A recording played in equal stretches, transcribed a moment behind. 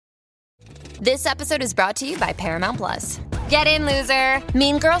This episode is brought to you by Paramount Plus. Get in, loser!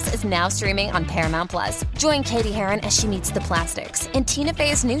 Mean Girls is now streaming on Paramount Plus. Join Katie Heron as she meets the plastics in Tina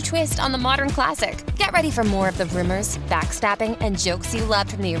Fey's new twist on the modern classic. Get ready for more of the rumors, backstabbing, and jokes you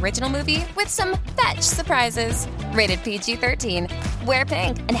loved from the original movie with some fetch surprises. Rated PG-13. Wear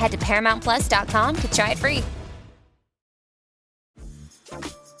pink and head to ParamountPlus.com to try it free.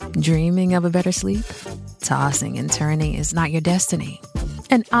 Dreaming of a better sleep? Tossing and turning is not your destiny.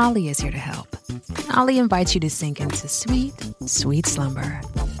 And Ollie is here to help. Ollie invites you to sink into sweet, sweet slumber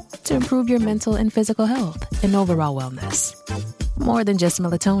to improve your mental and physical health and overall wellness. More than just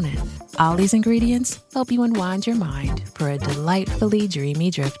melatonin, Ollie's ingredients help you unwind your mind for a delightfully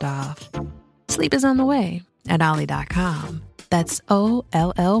dreamy drift off. Sleep is on the way at Ollie.com. That's OLLY.com.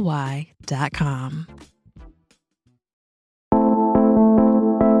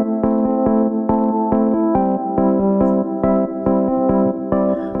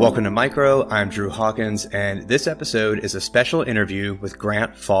 Welcome to Micro, I'm Drew Hawkins, and this episode is a special interview with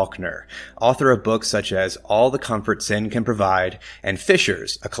Grant Faulkner, author of books such as All the Comfort Sin Can Provide and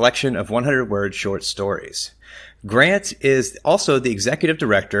Fishers, a collection of 100-word short stories. Grant is also the executive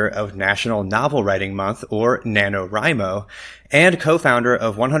director of National Novel Writing Month, or NaNoWriMo, and co-founder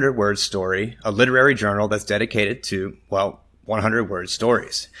of 100 Word Story, a literary journal that's dedicated to, 100-word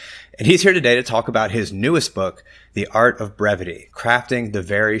stories. And he's here today to talk about his newest book, The Art of Brevity, Crafting the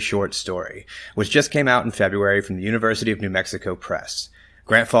Very Short Story, which just came out in February from the University of New Mexico Press.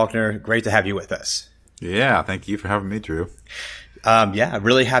 Grant Faulkner, great to have you with us. Yeah, thank you for having me, Drew.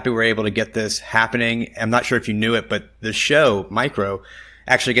 Really happy we're able to get this happening. I'm not sure if you knew it, but the show, Micro,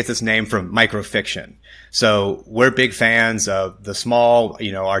 actually gets its name from microfiction. So we're big fans of the small,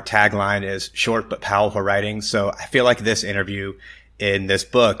 our tagline is short but powerful writing. So I feel like this interview in this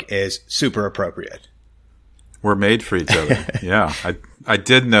book is super appropriate. We're made for each other. Yeah. I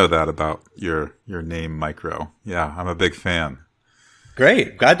did know that about your name, Micro. Yeah, I'm a big fan.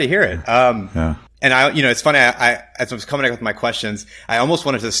 Great. Glad to hear it. Yeah. And it's funny, I as I was coming up with my questions, I almost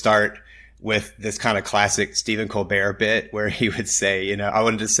wanted to start with this kind of classic Stephen Colbert bit where he would say, I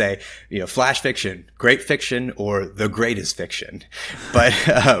wanted to say, flash fiction, great fiction, or the greatest fiction. But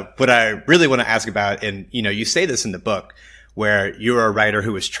what I really want to ask about, and, you say this in the book, where you're a writer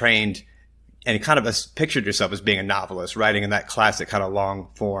who was trained and kind of pictured yourself as being a novelist, writing in that classic kind of long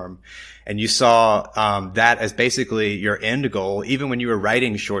form. And you saw that as basically your end goal, even when you were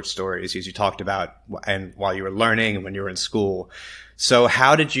writing short stories, as you talked about, and while you were learning and when you were in school. So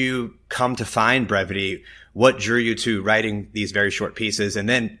how did you come to find brevity? What drew you to writing these very short pieces? And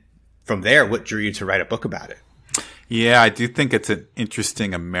then from there, what drew you to write a book about it? Yeah, I do think it's an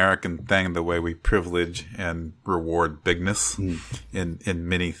interesting American thing, the way we privilege and reward bigness in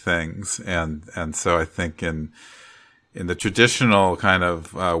many things. And so I think in the traditional kind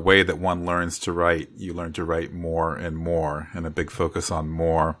of way that one learns to write, you learn to write more and more, and a big focus on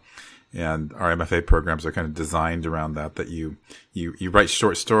more. And our MFA programs are kind of designed around that you write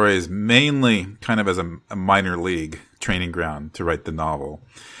short stories mainly kind of as a minor league training ground to write the novel.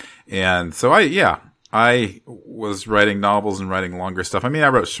 And so I was writing novels and writing longer stuff. I mean, I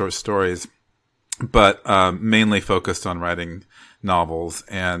wrote short stories, but mainly focused on writing novels.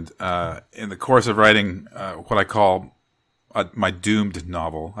 And in the course of writing what I call my doomed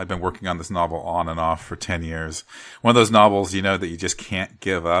novel, I've been working on this novel on and off for 10 years. One of those novels, that you just can't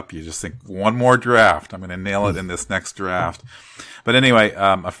give up. You just think, one more draft. I'm going to nail it in this next draft. But anyway,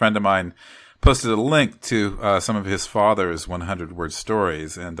 a friend of mine posted a link to some of his father's 100-word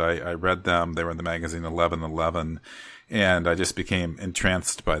stories, and I read them. They were in the magazine 1111, and I just became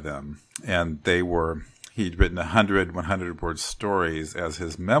entranced by them. And he'd written 100-word stories as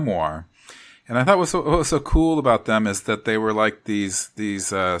his memoir. And I thought what was so cool about them is that they were like these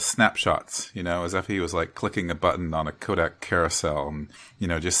snapshots, as if he was like clicking a button on a Kodak carousel and,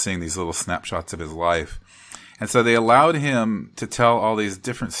 just seeing these little snapshots of his life. And so they allowed him to tell all these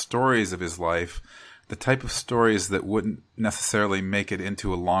different stories of his life, the type of stories that wouldn't necessarily make it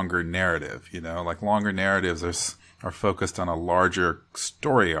into a longer narrative. Like longer narratives are focused on a larger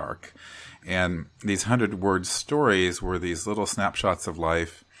story arc. And these 100-word stories were these little snapshots of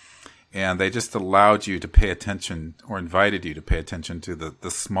life. And they just allowed you to pay attention, or invited you to pay attention to the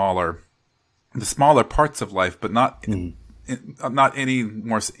smaller parts of life, but not any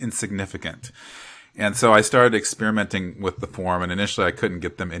more insignificant. And so I started experimenting with the form, and initially I couldn't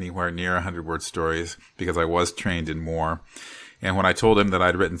get them anywhere near 100-word stories because I was trained in more. And when I told him that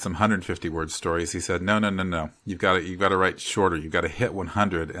I'd written some 150-word stories, he said, No. You've got to write shorter. You've got to hit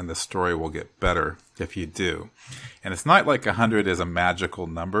 100, and the story will get better if you do. And it's not like 100 is a magical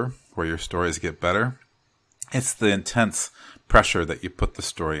number where your stories get better. It's the intense pressure that you put the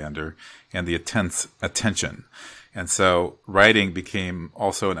story under and the intense attention. And so writing became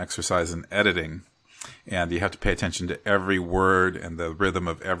also an exercise in editing. And you have to pay attention to every word and the rhythm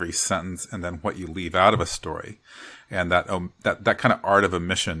of every sentence, and then what you leave out of a story. And that kind of art of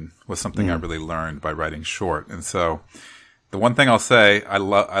omission was something I really learned by writing short. And so the one thing I'll say,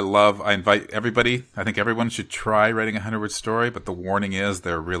 I invite everybody, I think everyone should try writing a 100-word story, but the warning is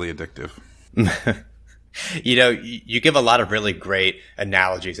they're really addictive. You give a lot of really great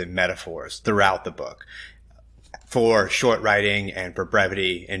analogies and metaphors throughout the book for short writing and for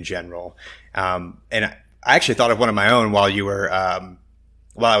brevity in general. And I actually thought of one of my own while you were,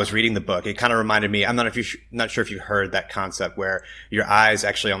 while I was reading the book. It kind of reminded me, I'm not sure if you heard that concept where your eyes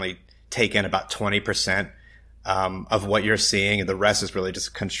actually only take in about 20%, of what you're seeing, and the rest is really just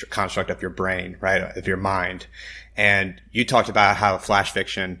a construct of your brain, right? Of your mind. And you talked about how flash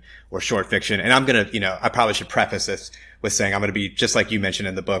fiction or short fiction, and I'm going to, I probably should preface this with saying I'm going to be just like you mentioned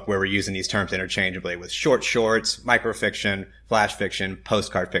in the book, where we're using these terms interchangeably with shorts, microfiction, flash fiction,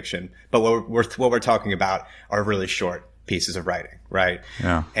 postcard fiction. But what we're talking about are really short pieces of writing, right?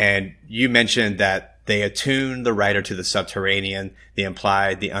 Yeah. And you mentioned that they attune the writer to the subterranean, the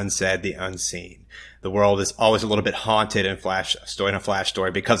implied, the unsaid, the unseen. The world is always a little bit haunted in a flash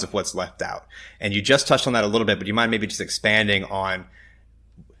story because of what's left out. And you just touched on that a little bit, but do you mind maybe just expanding on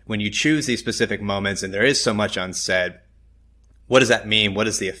when you choose these specific moments and there is so much unsaid, what does that mean? What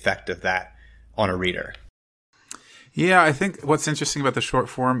is the effect of that on a reader? Yeah, I think what's interesting about the short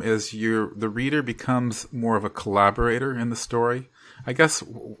form is the reader becomes more of a collaborator in the story. I guess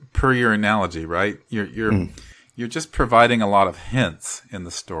per your analogy, right? You're just providing a lot of hints in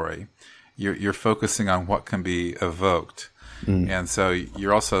the story. You're focusing on what can be evoked. And so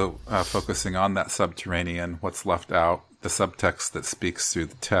you're also focusing on that subterranean, what's left out, the subtext that speaks through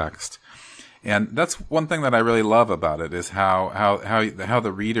the text. And that's one thing that I really love about it is how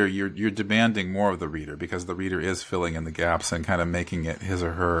the reader, you're demanding more of the reader because the reader is filling in the gaps and kind of making it his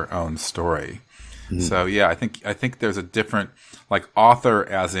or her own story. So yeah, I think there's a different, like author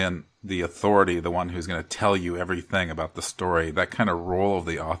as in the authority, the one who's going to tell you everything about the story, that kind of role of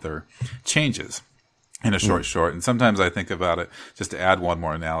the author changes in a short. And sometimes I think about it, just to add one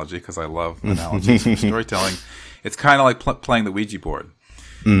more analogy, because I love analogies for storytelling. It's kind of like playing the Ouija board.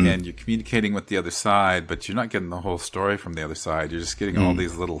 And you're communicating with the other side, but you're not getting the whole story from the other side. You're just getting all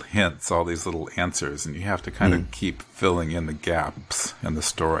these little hints, all these little answers, and you have to kind of keep filling in the gaps in the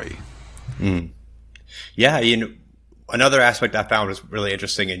story. Yeah, another aspect I found was really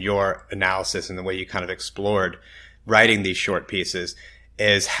interesting in your analysis and the way you kind of explored writing these short pieces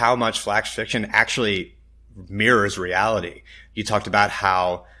is how much flash fiction actually mirrors reality. You talked about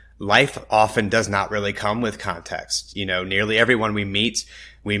how life often does not really come with context. Nearly everyone we meet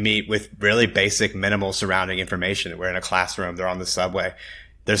with really basic, minimal surrounding information. We're in a classroom, they're on the subway.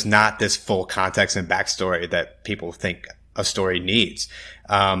 There's not this full context and backstory that people think a story needs.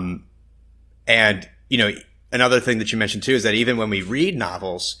 Another thing that you mentioned too is that even when we read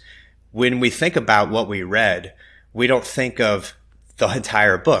novels, when we think about what we read, we don't think of the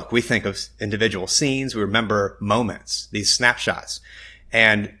entire book. We think of individual scenes. We remember moments, these snapshots.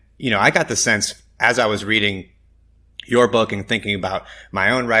 And, I got the sense as I was reading your book and thinking about my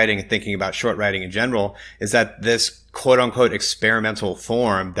own writing and thinking about short writing in general is that this quote unquote experimental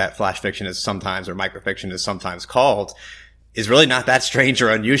form that flash fiction is sometimes or microfiction is sometimes called is really not that strange or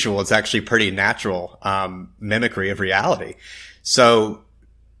unusual. It's actually pretty natural mimicry of reality. So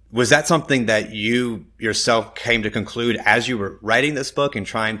was that something that you yourself came to conclude as you were writing this book and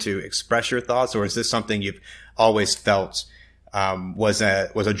trying to express your thoughts, or is this something you've always felt was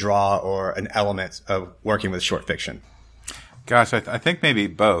a draw or an element of working with short fiction? Gosh, I think maybe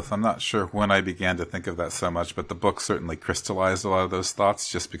both. I'm not sure when I began to think of that so much, but the book certainly crystallized a lot of those thoughts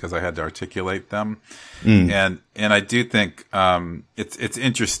just because I had to articulate them. And I do think it's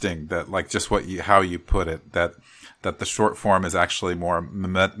interesting that, like, just how you put it, that the short form is actually more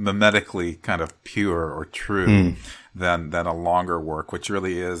mimetically kind of pure or true than a longer work, which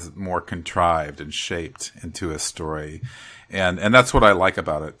really is more contrived and shaped into a story. And that's what I like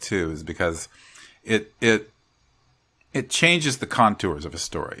about it too, is because it changes the contours of a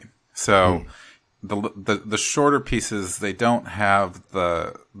story. So the shorter pieces, they don't have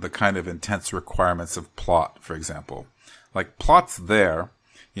the kind of intense requirements of plot, for example. Like, plot's there,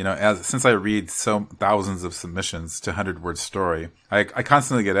 since I read so thousands of submissions to 100-word story, I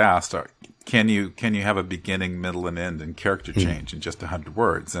constantly get asked, can you have a beginning, middle, and end and character change in just 100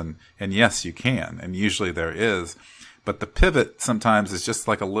 words? And yes, you can. And usually there is. But the pivot sometimes is just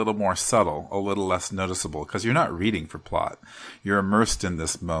like a little more subtle, a little less noticeable, because you're not reading for plot. You're immersed in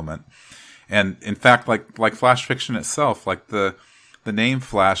this moment. And in fact, like flash fiction itself, like the name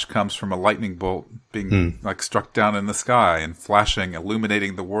flash comes from a lightning bolt being like struck down in the sky and flashing,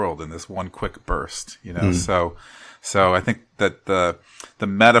 illuminating the world in this one quick burst, you know? So I think that the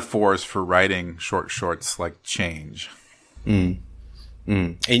metaphors for writing short shorts like change. And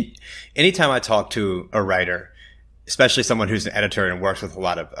anytime I talk to a writer, especially someone who's an editor and works with a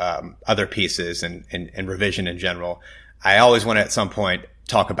lot of other pieces and revision in general, I always want to at some point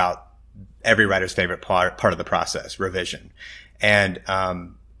talk about every writer's favorite part of the process, revision. And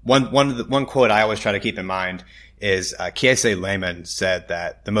one quote I always try to keep in mind is Kiese Lehman said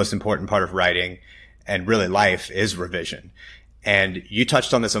that the most important part of writing and really life is revision. And you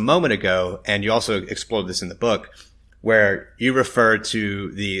touched on this a moment ago, and you also explored this in the book, where you refer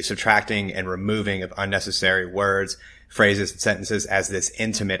to the subtracting and removing of unnecessary words, phrases, and sentences as this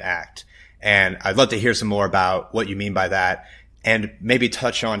intimate act. And I'd love to hear some more about what you mean by that, and maybe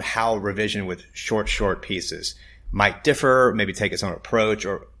touch on how revision with short pieces might differ, maybe take its own approach,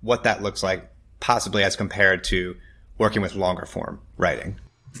 or what that looks like possibly as compared to working with longer form writing.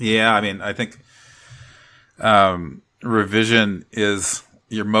 Yeah, I mean, I think revision is,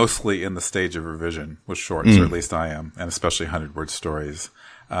 you're mostly in the stage of revision with shorts, or at least I am, and especially 100-word stories.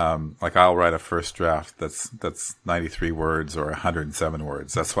 Like I'll write a first draft that's 93 words or 107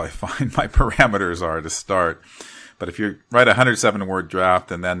 words. That's what I find my parameters are to start. But if you write a 107-word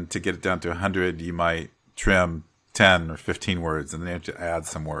draft and then to get it down to 100, you might trim 10 or 15 words, and then you have to add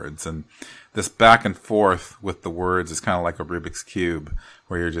some words. And this back and forth with the words is kind of like a Rubik's Cube,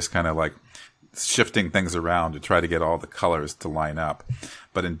 where you're just kind of like shifting things around to try to get all the colors to line up.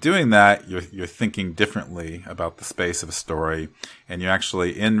 But in doing that, you're thinking differently about the space of a story, and you're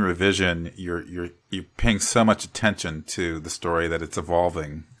actually in revision. You're paying so much attention to the story that it's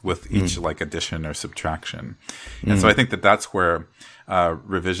evolving with each like addition or subtraction. And so I think that's where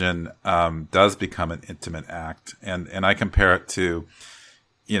revision does become an intimate act, and I compare it to,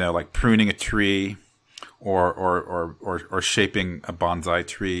 you know, like pruning a tree or shaping a bonsai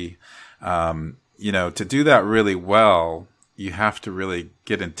tree. You know, to do that really well, you have to really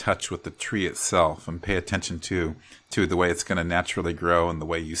get in touch with the tree itself and pay attention to the way it's going to naturally grow and the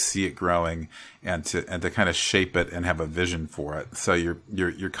way you see it growing, and to kind of shape it and have a vision for it. So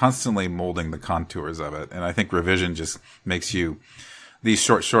you're constantly molding the contours of it. And I think revision just makes you these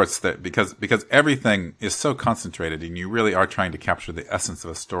shorts that because everything is so concentrated and you really are trying to capture the essence of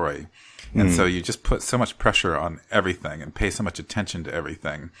a story. And so you just put so much pressure on everything and pay so much attention to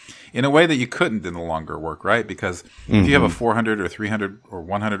everything in a way that you couldn't in the longer work, right? Because if you have a 400 or 300 or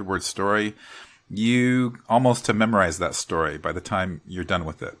 100 word story, you almost have memorized that story by the time you're done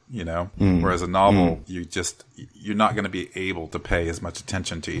with it, you know? Whereas a novel, you're not going to be able to pay as much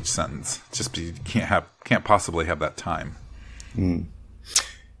attention to each sentence, just because you can't possibly have that time. For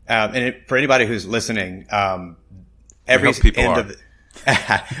anybody who's listening, at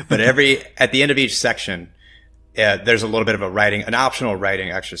the end of each section, there's a little bit of an optional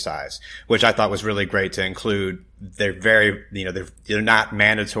writing exercise, which I thought was really great to include. They're very, they're not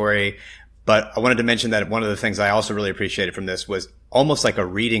mandatory, but I wanted to mention that one of the things I also really appreciated from this was almost like a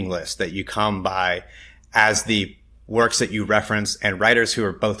reading list that you come by as the works that you reference, and writers who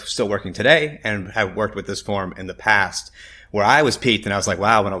are both still working today and have worked with this form in the past, where I was piqued and I was like,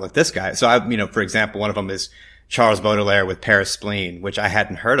 wow, when I look at this guy. So for example, one of them is Charles Baudelaire with Paris Spleen, which I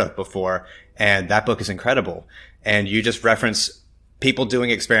hadn't heard of before. And that book is incredible. And you just reference people doing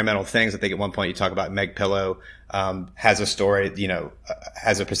experimental things. I think at one point you talk about Meg Pillow, has a story,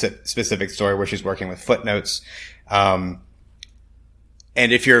 has a specific story where she's working with footnotes. And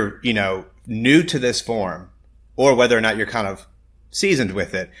if you're, new to this form, or whether or not you're kind of seasoned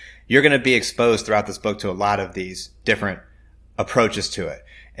with it, you're going to be exposed throughout this book to a lot of these different approaches to it.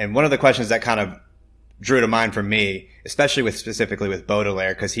 And one of the questions that kind of drew to mind for me, especially specifically with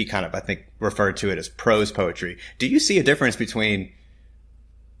Baudelaire, because he kind of, I think, referred to it as prose poetry. Do you see a difference between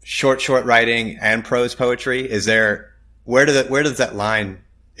short writing and prose poetry? Where does that line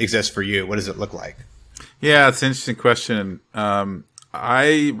exist for you? What does it look like? Yeah, it's an interesting question.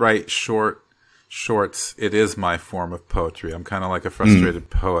 I write shorts. It is my form of poetry. I'm kind of like a frustrated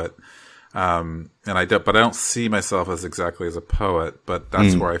poet. But I don't see myself as exactly as a poet, but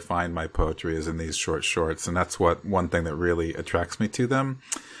that's where I find my poetry, is in these shorts. And that's one thing that really attracts me to them.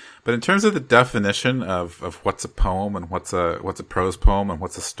 But in terms of the definition of what's a poem and what's a prose poem and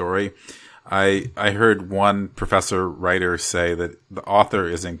what's a story, I heard one writer say that the author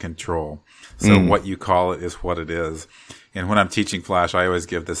is in control. So what you call it is what it is. And when I'm teaching Flash, I always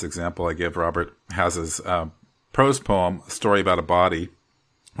give this example. I give Robert Haas's prose poem, A Story About a Body,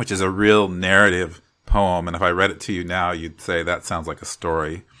 which is a real narrative poem. And if I read it to you now, you'd say that sounds like a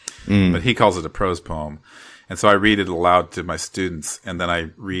story. but he calls it a prose poem. And so I read it aloud to my students, and then I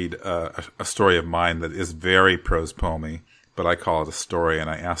read a story of mine that is very prose poemy, but I call it a story, and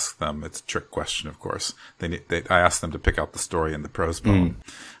I ask them, it's a trick question, of course. I ask them to pick out the story in the prose poem.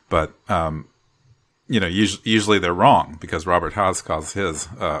 But, usually they're wrong, because Robert Haas calls his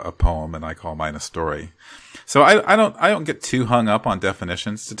a poem, and I call mine a story. So I don't get too hung up on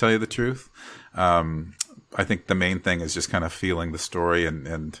definitions, to tell you the truth. I think the main thing is just kind of feeling the story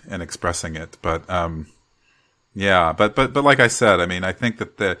and expressing it. But but like I said, I mean, I think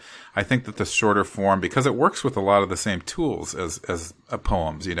that the shorter form, because it works with a lot of the same tools as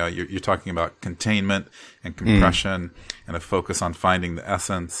poems. You're talking about containment and compression and a focus on finding the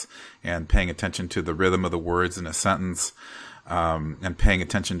essence and paying attention to the rhythm of the words in a sentence. And paying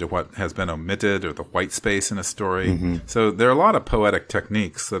attention to what has been omitted or the white space in a story. So there are a lot of poetic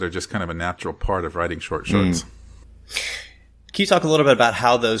techniques that are just kind of a natural part of writing short shorts. Can you talk a little bit about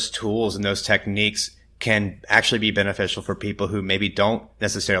how those tools and those techniques can actually be beneficial for people who maybe don't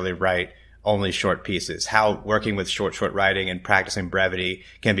necessarily write only short pieces? How working with short writing and practicing brevity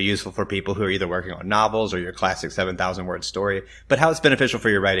can be useful for people who are either working on novels or your classic 7,000 word story, but how it's beneficial for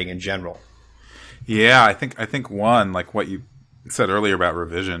your writing in general? Yeah, I think one, like what you said earlier about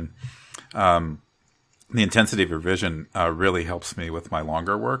revision, the intensity of revision really helps me with my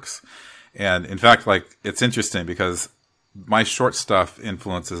longer works. And in fact, like, it's interesting because my short stuff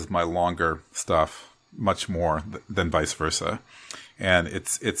influences my longer stuff much more than vice versa. And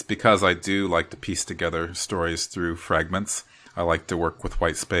it's because I do like to piece together stories through fragments. I like to work with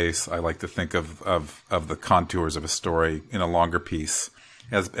white space. I like to think of the contours of a story in a longer piece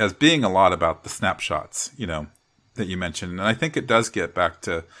as being a lot about the snapshots, that you mentioned. And I think it does get back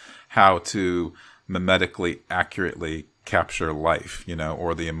to how to mimetically accurately capture life,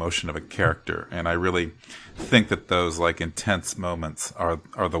 or the emotion of a character. And I really think that those like intense moments are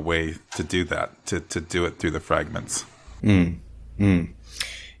the way to do that, to do it through the fragments. And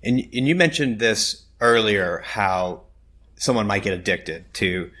you mentioned this earlier, how someone might get addicted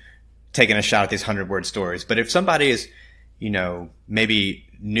to taking a shot at these 100-word stories. But if somebody is, maybe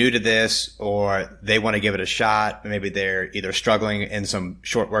new to this, or they want to give it a shot, maybe they're either struggling in some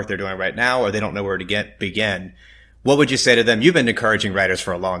short work they're doing right now, or they don't know where to begin, what would you say to them? You've been encouraging writers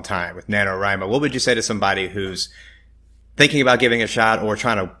for a long time with NaNoWriMo. What would you say to somebody who's thinking about giving a shot or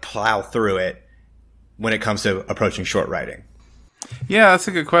trying to plow through it when it comes to approaching short writing? Yeah, that's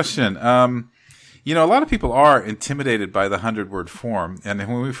a good question. A lot of people are intimidated by the 100-word form. And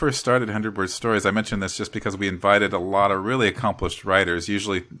when we first started 100-word stories, I mentioned this just because we invited a lot of really accomplished writers,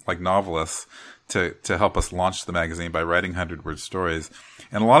 usually like novelists, to help us launch the magazine by writing 100-word stories.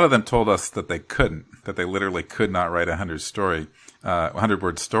 And a lot of them told us that they literally could not write a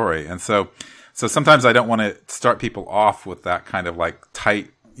 100-word story. And so sometimes I don't want to start people off with that kind of like tight,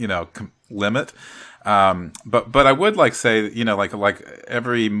 limit. But I would say, like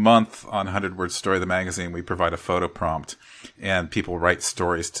every month on 100-word story, the magazine, we provide a photo prompt and people write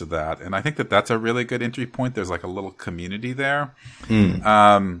stories to that. And I think that that's a really good entry point. There's like a little community there.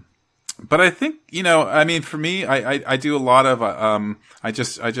 But I think, for me, I do a lot of,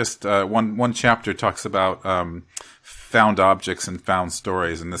 one chapter talks about, found objects and found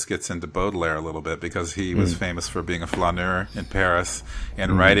stories. And this gets into Baudelaire a little bit because he was famous for being a flaneur in Paris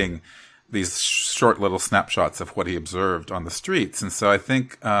and writing these short little snapshots of what he observed on the streets. And so I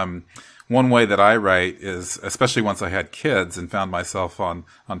think one way that I write is, especially once I had kids and found myself on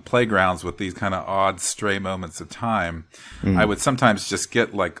playgrounds with these kind of odd stray moments of time, I would sometimes just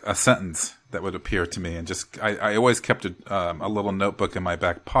get like a sentence that would appear to me. And I always kept a little notebook in my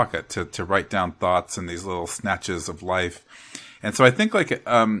back pocket to write down thoughts and these little snatches of life. And so I think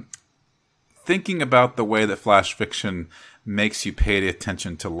thinking about the way that flash fiction makes you pay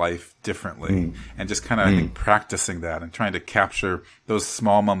attention to life differently and just kind of, I think, practicing that and trying to capture those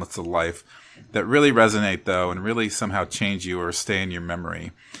small moments of life that really resonate though and really somehow change you or stay in your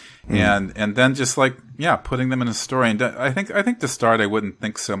memory. And then just putting them in a story. And I think to start, I wouldn't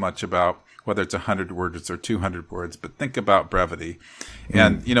think so much about whether it's 100 words or 200 words, but think about brevity.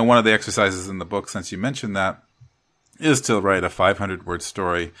 And, one of the exercises in the book, since you mentioned that, is to write a 500-word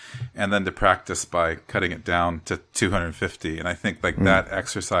story and then to practice by cutting it down to 250. And I think that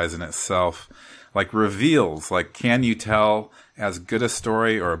exercise in itself reveals, can you tell as good a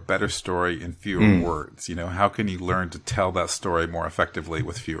story or a better story in fewer words? How can you learn to tell that story more effectively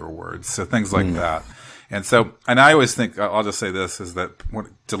with fewer words? So things like that. And I always think, I'll just say this, is that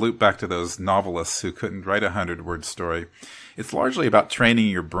to loop back to those novelists who couldn't write a 100-word story, it's largely about training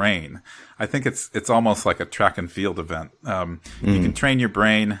your brain. I think it's almost like a track and field event. You can train your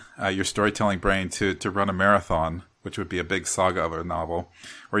brain, your storytelling brain, to run a marathon which would be a big saga of a novel,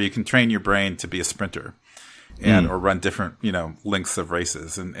 or you can train your brain to be a sprinter and or run different, lengths of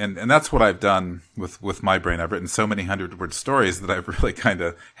races. And that's what I've done with my brain. I've written so many 100-word stories that I've really kind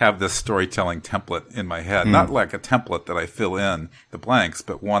of have this storytelling template in my head. Not like a template that I fill in the blanks,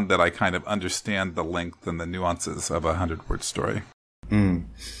 but one that I kind of understand the length and the nuances of a 100-word story.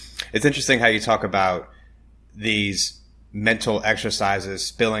 It's interesting how you talk about these mental exercises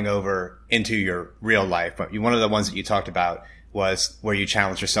spilling over into your real life. But one of the ones that you talked about was where you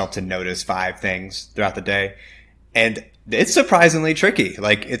challenge yourself to notice 5 things throughout the day. And it's surprisingly tricky.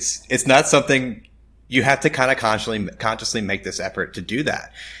 Like it's not something you have to kind of consciously make this effort to do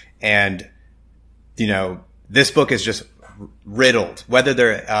that. And, this book is just riddled, whether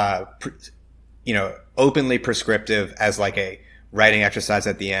they're, openly prescriptive as like a writing exercise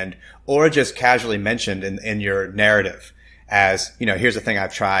at the end, or just casually mentioned in your narrative as, here's the thing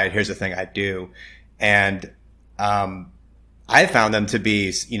I've tried, here's the thing I do. And, I found them to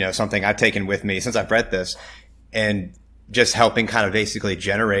be, something I've taken with me since I've read this, and just helping kind of basically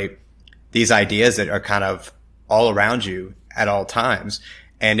generate these ideas that are kind of all around you at all times.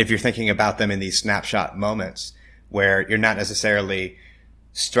 And if you're thinking about them in these snapshot moments where you're not necessarily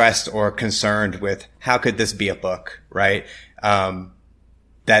stressed or concerned with how could this be a book, right?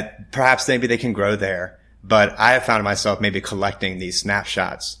 That perhaps maybe they can grow there. But I have found myself maybe collecting these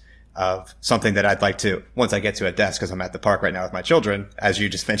snapshots of something that I'd like to, once I get to a desk, because I'm at the park right now with my children, as you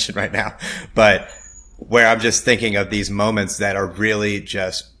just mentioned right now, but where I'm just thinking of these moments that are really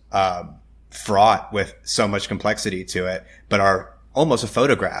just fraught with so much complexity to it, but are almost a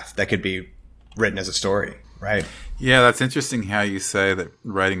photograph that could be written as a story, right? Yeah, that's interesting how you say that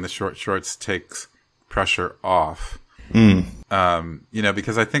writing the shorts takes pressure off.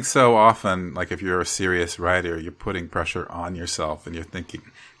 Because I think so often, like if you're a serious writer, you're putting pressure on yourself and you're thinking,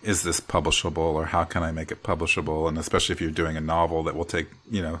 is this publishable, or how can I make it publishable? And especially if you're doing a novel that will take,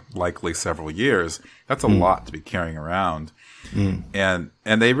 likely several years, that's a lot to be carrying around. And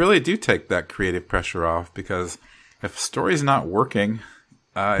they really do take that creative pressure off, because if a story's not working,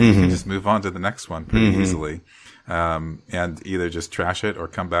 you can just move on to the next one pretty easily. And either just trash it or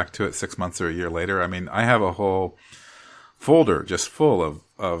come back to it 6 months or a year later. I mean, I have a whole folder just full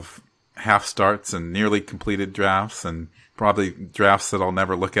of half starts and nearly completed drafts, and probably drafts that I'll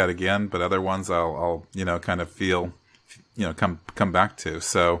never look at again, but other ones I'll kind of feel, come back to.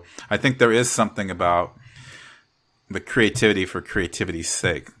 So I think there is something about the creativity for creativity's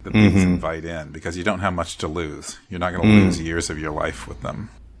sake that these invite in, because you don't have much to lose. You're not going to lose years of your life with them.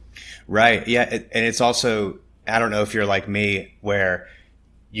 Right. Yeah. And it's also, I don't know if you're like me, where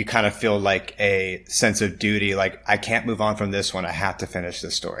you kind of feel like a sense of duty. Like, I can't move on from this one. I have to finish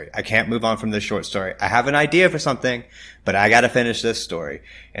this story. I can't move on from this short story. I have an idea for something, but I got to finish this story.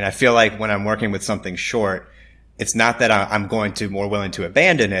 And I feel like when I'm working with something short, it's not that I'm going to more willing to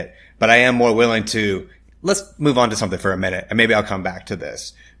abandon it, but I am more willing to, let's move on to something for a minute and maybe I'll come back to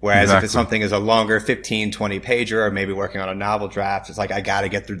this. Whereas if it's something is a longer 15, 20 pager, or maybe working on a novel draft, it's like, I got to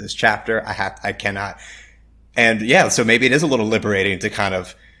get through this chapter. I cannot. And yeah, so maybe it is a little liberating to kind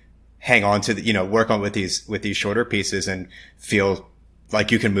of hang on to the, work on with these shorter pieces and feel like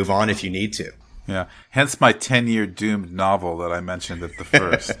you can move on if you need to. Yeah. Hence my 10-year doomed novel that I mentioned at the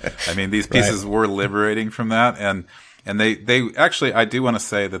first. I mean, these pieces were liberating from that. And they actually, I do want to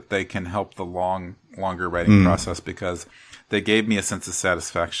say that they can help the longer writing process, because they gave me a sense of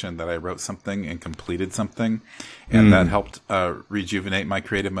satisfaction that I wrote something and completed something. And that helped rejuvenate my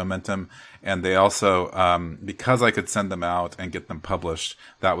creative momentum. And they also, because I could send them out and get them published,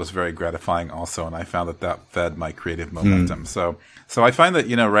 that was very gratifying also. And I found that fed my creative momentum. So I find that,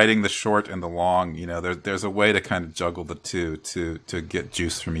 writing the short and the long, there's a way to kind of juggle the two to get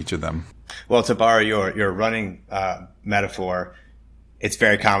juice from each of them. Well, to borrow your running metaphor, it's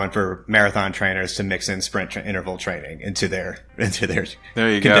very common for marathon trainers to mix in sprint interval training into their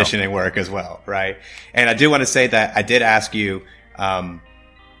conditioning work as well, right? And I do want to say that I did ask you,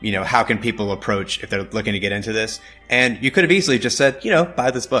 how can people approach if they're looking to get into this? And you could have easily just said, buy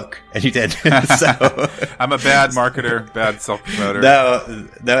this book, and you did. So I'm a bad marketer, bad self-promoter. No,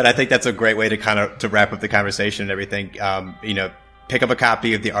 and I think that's a great way to wrap up the conversation and everything. Pick up a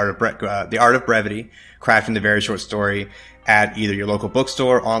copy of The Art of Brevity, Crafting the Very Short Story, at either your local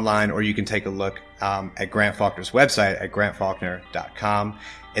bookstore, online, or you can take a look at Grant Faulkner's website at grantfaulkner.com.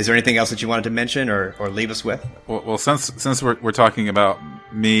 Is there anything else that you wanted to mention or leave us with? Well, since we're talking about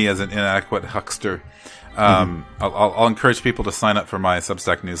me as an inadequate huckster, I'll encourage people to sign up for my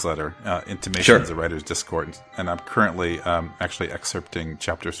Substack newsletter, Intimations of Writer's Discord, and I'm currently actually excerpting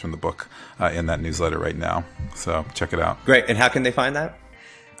chapters from the book in that newsletter right now. So check it out. Great. And how can they find that?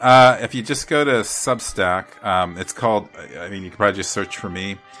 If you just go to Substack, it's called, I mean, you can probably just search for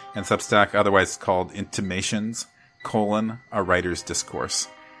me and Substack. Otherwise, it's called Intimations, a Writer's Discourse.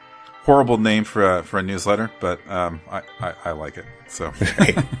 Horrible name for a newsletter, but I like it. So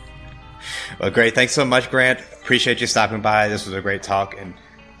great. Well, great. Thanks so much, Grant. Appreciate you stopping by. This was a great talk, and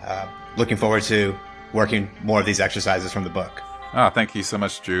looking forward to working more of these exercises from the book. Oh, thank you so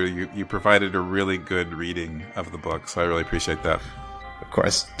much, Drew. You provided a really good reading of the book, so I really appreciate that. Of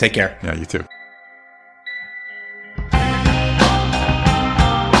course. Take care. Yeah, you too.